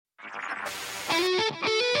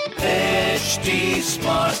HT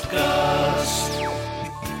Smartcast.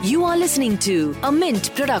 You are listening to a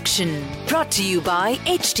Mint production brought to you by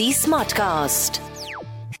HT Smartcast.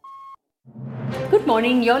 Good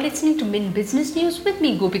morning. You're listening to Mint Business News with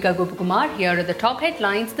me, Gopika Gopakumar. Here are the top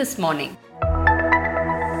headlines this morning.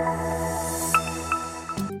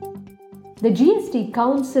 The GST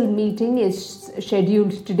Council meeting is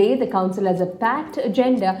scheduled today. The Council has a packed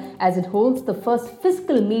agenda as it holds the first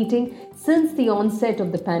fiscal meeting since the onset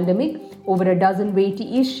of the pandemic. Over a dozen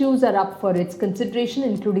weighty issues are up for its consideration,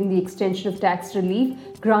 including the extension of tax relief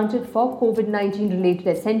granted for COVID-19 related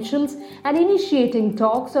essentials and initiating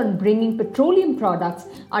talks on bringing petroleum products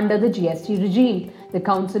under the GST regime. The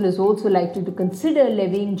Council is also likely to consider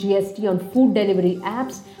levying GST on food delivery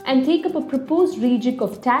apps and take up a proposed rejig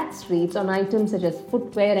of tax rates on items such as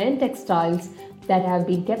footwear and textiles that have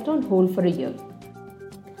been kept on hold for a year.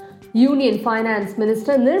 Union Finance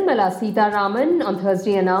Minister Nirmala Sitharaman on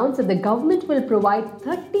Thursday announced that the government will provide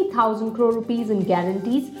 30,000 crore rupees in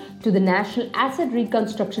guarantees to the National Asset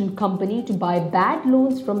Reconstruction Company to buy bad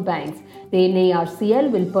loans from banks. The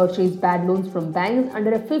NARCL will purchase bad loans from banks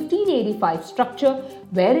under a 1585 structure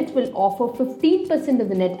where it will offer 15% of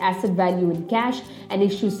the net asset value in cash and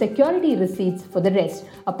issue security receipts for the rest.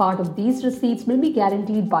 A part of these receipts will be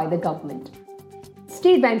guaranteed by the government.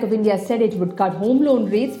 State Bank of India said it would cut home loan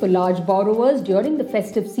rates for large borrowers during the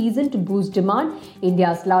festive season to boost demand.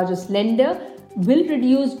 India's largest lender will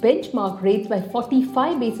reduce benchmark rates by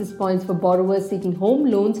 45 basis points for borrowers seeking home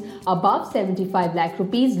loans above 75 lakh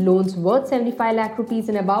rupees. Loans worth 75 lakh rupees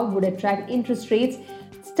and above would attract interest rates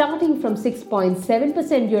starting from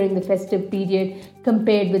 6.7% during the festive period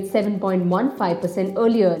compared with 7.15%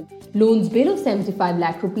 earlier. Loans below 75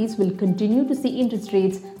 lakh rupees will continue to see interest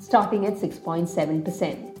rates starting at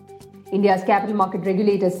 6.7%. India's capital market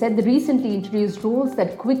regulator said the recently introduced rules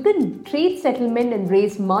that quicken trade settlement and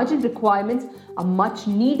raise margin requirements are much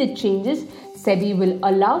needed changes. SEBI will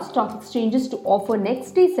allow stock exchanges to offer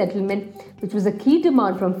next day settlement, which was a key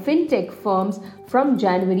demand from fintech firms from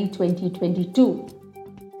January 2022.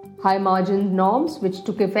 High margin norms, which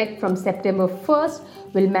took effect from September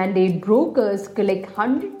 1st, will mandate brokers collect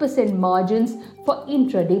 100% margins for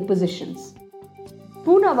intraday positions.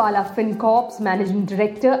 Poonawalla FinCorp's Managing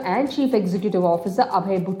Director and Chief Executive Officer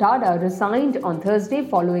Abhay Buttada resigned on Thursday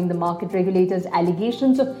following the market regulator's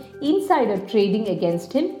allegations of insider trading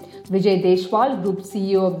against him. Vijay Deshwal, Group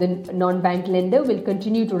CEO of the non-bank lender, will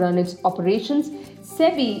continue to run its operations.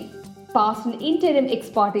 SEBI passed an interim ex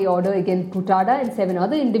parte order against Buttada and 7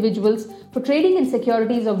 other individuals for trading in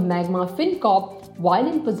securities of Magma FinCorp while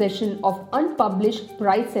in possession of unpublished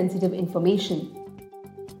price-sensitive information.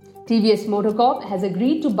 TVS Motor Corp has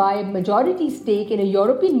agreed to buy a majority stake in a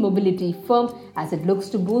European mobility firm as it looks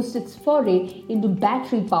to boost its foray into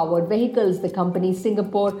battery-powered vehicles. The company's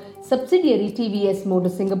Singapore subsidiary TVS Motor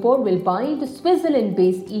Singapore will buy into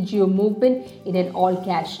Switzerland-based EGO Movement in an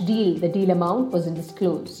all-cash deal. The deal amount wasn't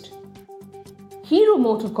disclosed. Hero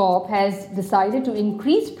MotoCorp has decided to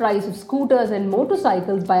increase price of scooters and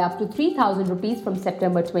motorcycles by up to 3,000 rupees from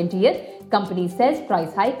September 20th. Company says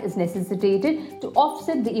price hike is necessitated to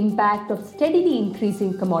offset the impact of steadily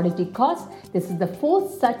increasing commodity costs. This is the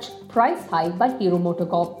 4th such price hike by Hero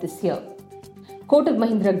MotoCorp this year. Kotak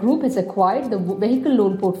Mahindra Group has acquired the vehicle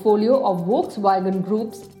loan portfolio of Volkswagen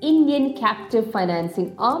Group's Indian captive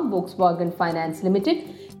financing arm, Volkswagen Finance Limited.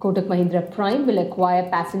 Kotak Mahindra Prime will acquire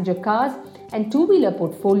passenger cars and two-wheeler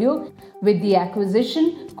portfolio. With the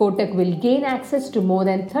acquisition, Kotak will gain access to more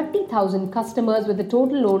than 30,000 customers with a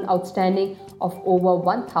total loan outstanding of over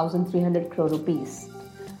 1,300 crore rupees.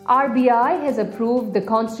 RBI has approved the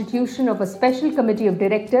constitution of a special committee of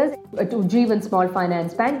directors to Ujjivan Small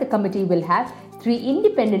Finance Bank. The committee will have 3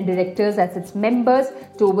 independent directors as its members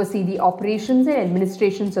to oversee the operations and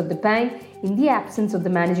administrations of the bank in the absence of the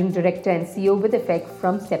managing director and CEO with effect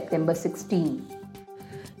from September 16.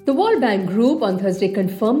 The World Bank Group on Thursday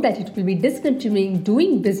confirmed that it will be discontinuing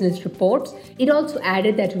doing business reports. It also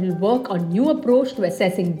added that it will work on new approach to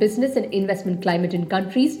assessing business and investment climate in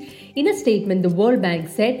countries. In a statement, the World Bank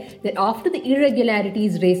said that after the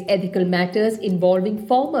irregularities raise ethical matters involving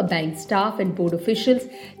former bank staff and board officials,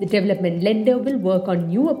 the development lender will work on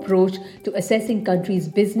new approach to assessing countries'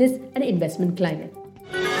 business and investment climate.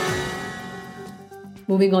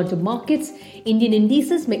 Moving on to markets, Indian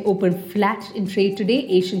indices may open flat in trade today.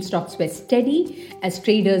 Asian stocks were steady as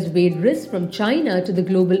traders weighed risks from China to the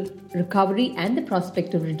global recovery and the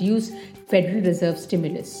prospect of reduced Federal Reserve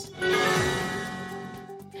stimulus.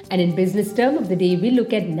 And in business term of the day, we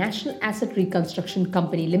look at National Asset Reconstruction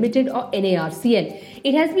Company Limited or NARCL.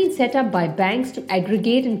 It has been set up by banks to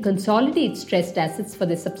aggregate and consolidate stressed assets for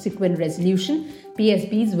their subsequent resolution.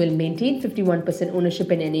 PSBs will maintain 51%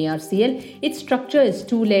 ownership in NARCL. Its structure is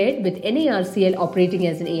two-layered, with NARCL operating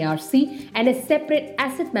as an ARC and a separate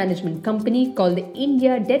asset management company called the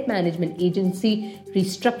India Debt Management Agency,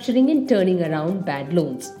 restructuring and turning around bad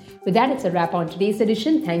loans. With that, it's a wrap on today's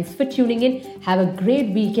edition. Thanks for tuning in. Have a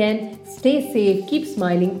great weekend. Stay safe, keep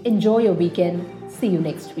smiling, enjoy your weekend. See you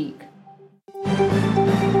next week.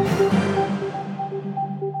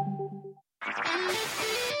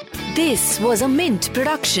 This was a Mint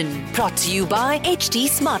production brought to you by HT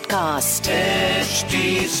Smartcast.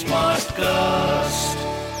 HT Smartcast.